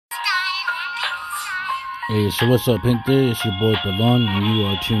Hey, so what's up, gente? It's your boy Pelon, and you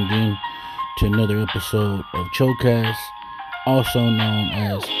are tuned in to another episode of Chocast, also known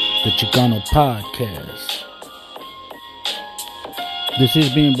as the Chicano Podcast. This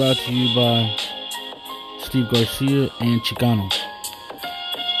is being brought to you by Steve Garcia and Chicano.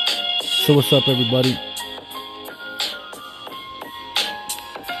 So what's up, everybody?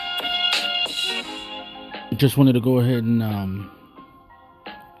 Just wanted to go ahead and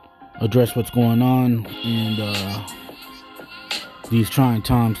address what's going on in these trying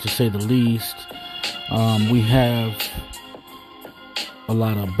times, to say the least. We have a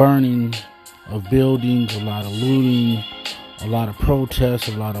lot of burning of buildings, a lot of looting, a lot of protests,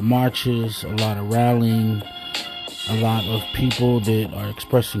 a lot of marches, a lot of rallying, a lot of people that are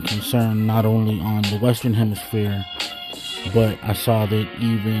expressing concern not only on the Western Hemisphere, but I saw that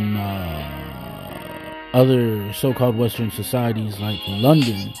even other so-called Western societies like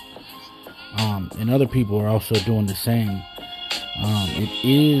London and other people are also doing the same. It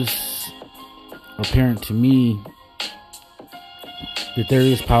is apparent to me that there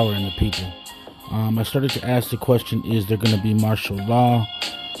is power in the people. I started to ask the question, is there going to be martial law?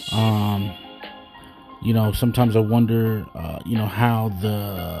 Sometimes I wonder, how the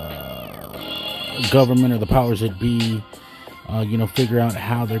government or the powers that be, figure out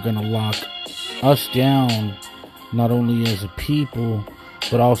how they're going to lock us down, not only as a people,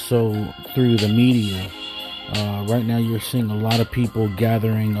 but also through the media. Right now you're seeing a lot of people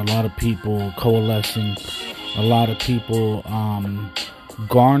gathering, a lot of people coalescing, a lot of people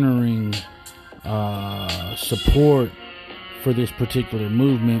garnering support for this particular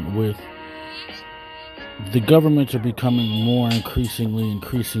movement, with the governments are becoming more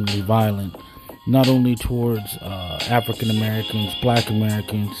increasingly violent, not only towards African Americans, Black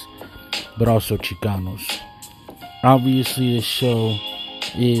Americans, but also Chicanos. Obviously, this show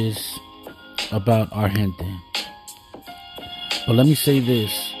is about our gente. But let me say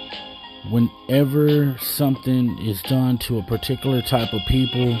this. Whenever something is done to a particular type of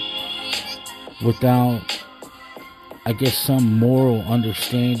people without, I guess, some moral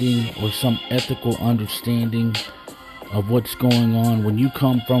understanding or some ethical understanding of what's going on, when you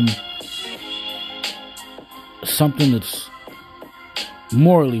come from something that's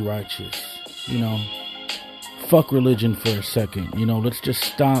morally righteous, fuck religion for a second. Let's just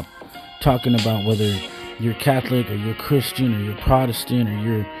stop talking about whether you're Catholic or you're Christian or you're Protestant or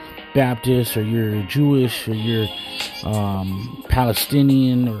you're Baptist or you're Jewish or you're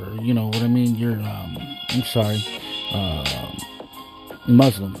Palestinian, or what I mean, you're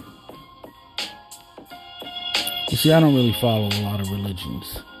Muslim. You see, I don't really follow a lot of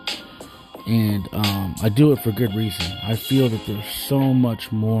religions, and I do it for good reason. I feel that there's so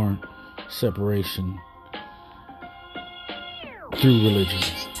much more separation through religion.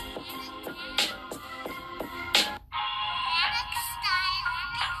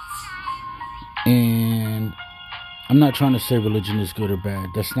 And I'm not trying to say religion is good or bad.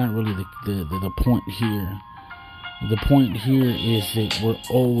 That's not really the point here. The point here is that we're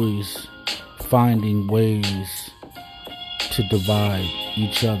always finding ways to divide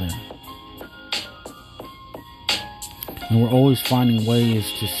each other. And we're always finding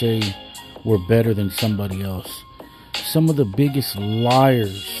ways to say we're better than somebody else. Some of the biggest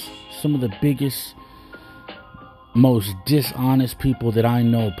liars, some of the biggest, most dishonest people that I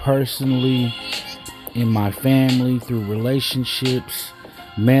know personally, in my family, through relationships,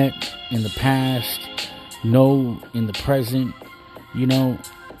 met in the past, know in the present,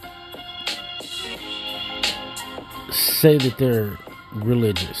 say that they're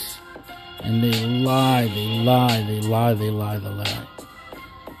religious. And they lie.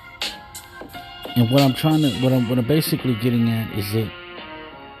 And what I'm basically getting at is that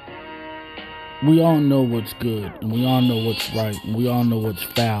we all know what's good, and we all know what's right, and we all know what's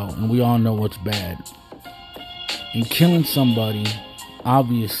foul, and we all know what's bad. And killing somebody,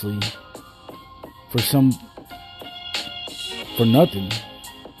 obviously, for nothing,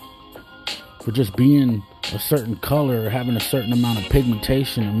 for just being a certain color or having a certain amount of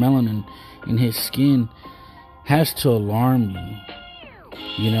pigmentation or melanin in his skin, has to alarm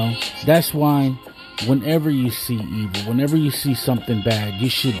you. That's why whenever you see evil, whenever you see something bad, you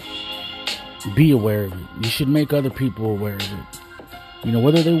should be aware of it. You should make other people aware of it.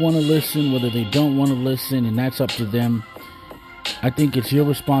 Whether they want to listen, whether they don't want to listen, and that's up to them. I think it's your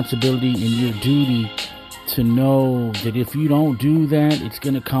responsibility and your duty to know that if you don't do that, it's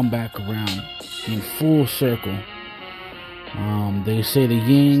going to come back around in full circle. They say the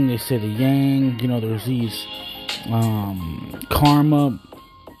yin, they say the yang. There's these karma,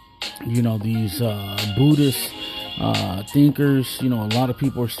 these Buddhist thinkers. A lot of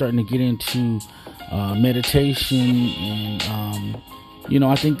people are starting to get into meditation, and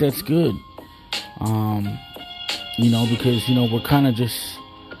I think that's good. Because we're kind of just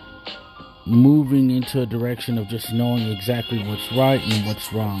moving into a direction of just knowing exactly what's right and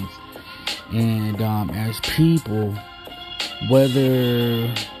what's wrong. And as people,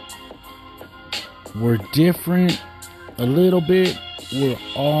 whether we're different a little bit, we're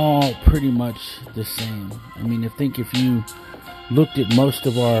all pretty much the same. I mean, I think if you looked at most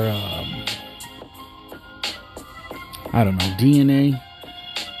of our, DNA,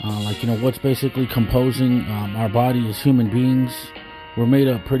 what's basically composing our body as human beings, we're made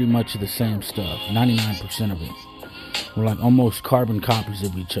up pretty much of the same stuff, 99% of it. We're like almost carbon copies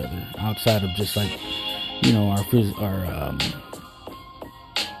of each other, outside of just like,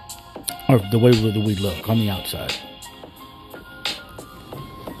 or the way that we look on the outside.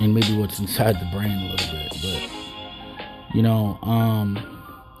 And maybe what's inside the brain a little bit. But,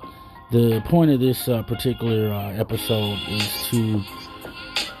 the point of this particular episode is to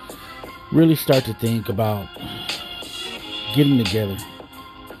really start to think about getting together.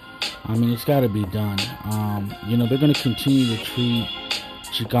 I mean, it's got to be done. They're going to continue to treat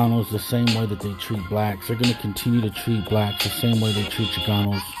Chicanos the same way that they treat blacks. They're going to continue to treat blacks the same way they treat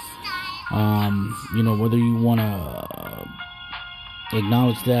Chicanos. Whether you want to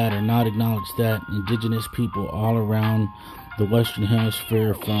acknowledge that or not acknowledge that, indigenous people all around the Western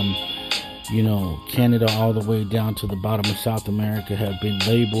Hemisphere, from Canada all the way down to the bottom of South America, have been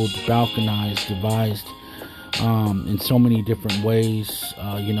labeled, balkanized, devised in so many different ways,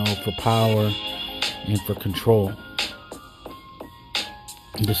 for power and for control.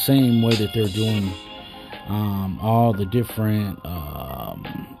 The same way that they're doing all the different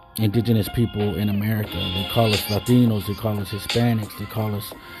indigenous people in America. They call us Latinos, they call us Hispanics, they call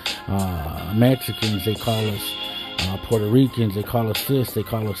us Mexicans, they call us Puerto Ricans, they call us this, they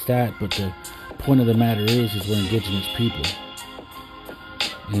call us that. But the point of the matter is we're indigenous people.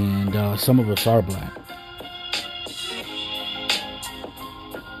 And some of us are black.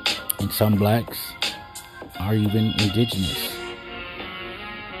 And some blacks are even indigenous.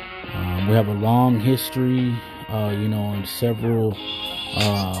 We have a long history, in several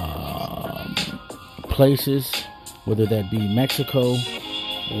places, whether that be Mexico,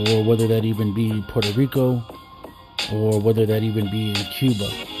 or whether that even be Puerto Rico, or whether that even be in Cuba,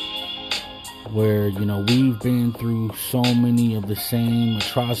 where, we've been through so many of the same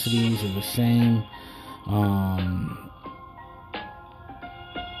atrocities, of the same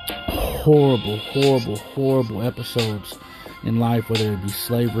horrible episodes in life, whether it be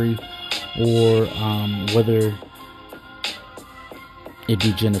slavery or whether it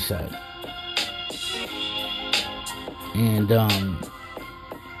be genocide. And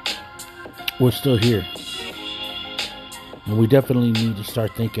we're still here. And we definitely need to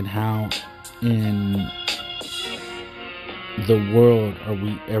start thinking, how in the world are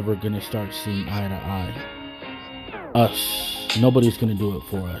we ever going to start seeing eye to eye? Us. Nobody's going to do it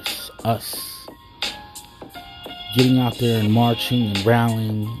for us. Us. Getting out there and marching and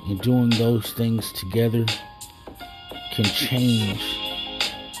rallying and doing those things together can change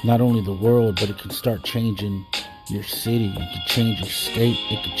not only the world, but it can start changing your city. It can change your state.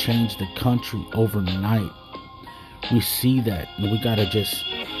 It can change the country overnight. We see that, and we gotta just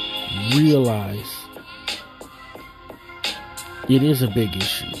realize it is a big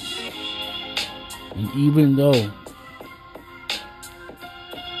issue. And even though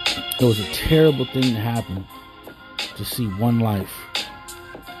it was a terrible thing to happen, to see one life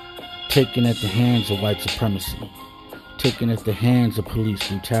taken at the hands of white supremacy, taken at the hands of police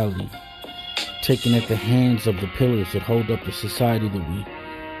brutality, taken at the hands of the pillars that hold up the society that we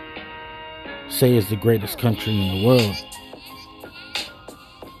say is the greatest country in the world,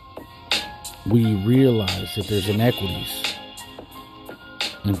 we realize that there's inequities.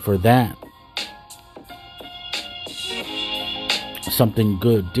 And for that, something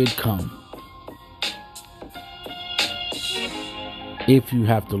good did come. If you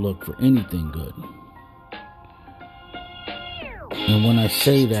have to look for anything good. And when I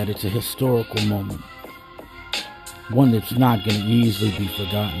say that, it's a historical moment. One that's not going to easily be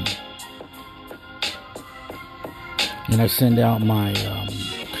forgotten. And I send out my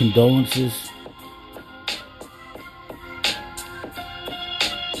condolences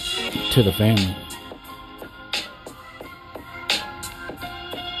to the family.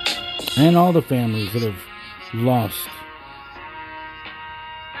 And all the families that have lost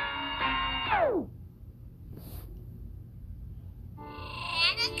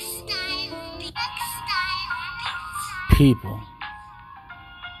people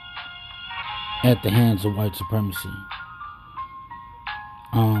at the hands of white supremacy.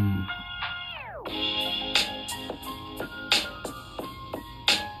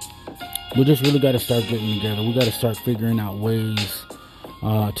 We just really got to start getting together. We got to start figuring out ways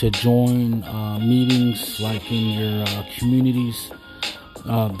to join meetings like in your communities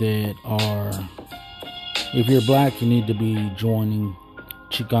that are, if you're black, you need to be joining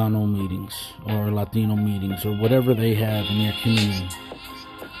Chicano meetings or Latino meetings or whatever they have in your community.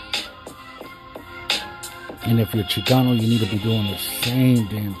 And if you're Chicano, you need to be doing the same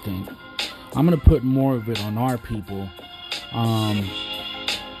damn thing. I'm going to put more of it on our people.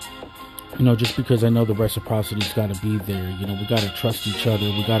 Just because I know the reciprocity's got to be there. We got to trust each other.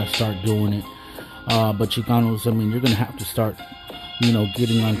 We got to start doing it. But Chicanos, you're going to have to start,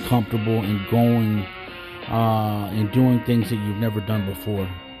 getting uncomfortable and going and doing things that you've never done before.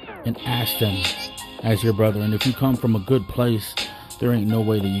 And ask them as your brother. And if you come from a good place, there ain't no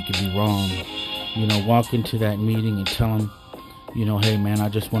way that you can be wrong. Walk into that meeting and tell them, hey, man, I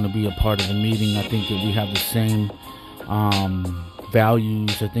just want to be a part of the meeting. I think that we have the same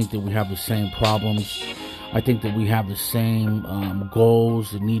values. I think that we have the same problems. I think that we have the same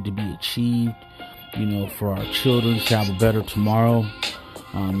goals that need to be achieved, for our children to have a better tomorrow,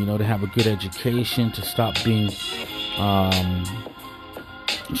 to have a good education, to stop being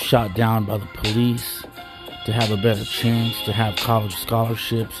shot down by the police, to have a better chance, to have college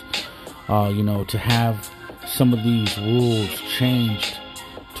scholarships, to have some of these rules changed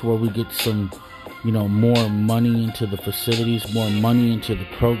to where we get some more money into the facilities, more money into the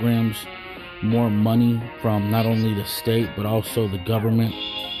programs, more money from not only the state, but also the government.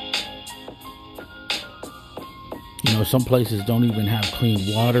 Some places don't even have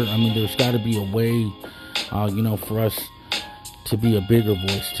clean water. There's got to be a way, for us to be a bigger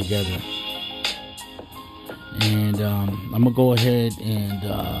voice together. And I'm going to go ahead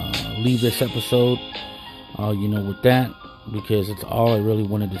and leave this episode, with that. Because it's all I really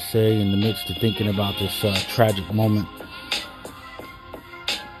wanted to say in the midst of thinking about this tragic moment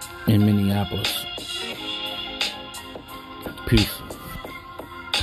in Minneapolis. Peace.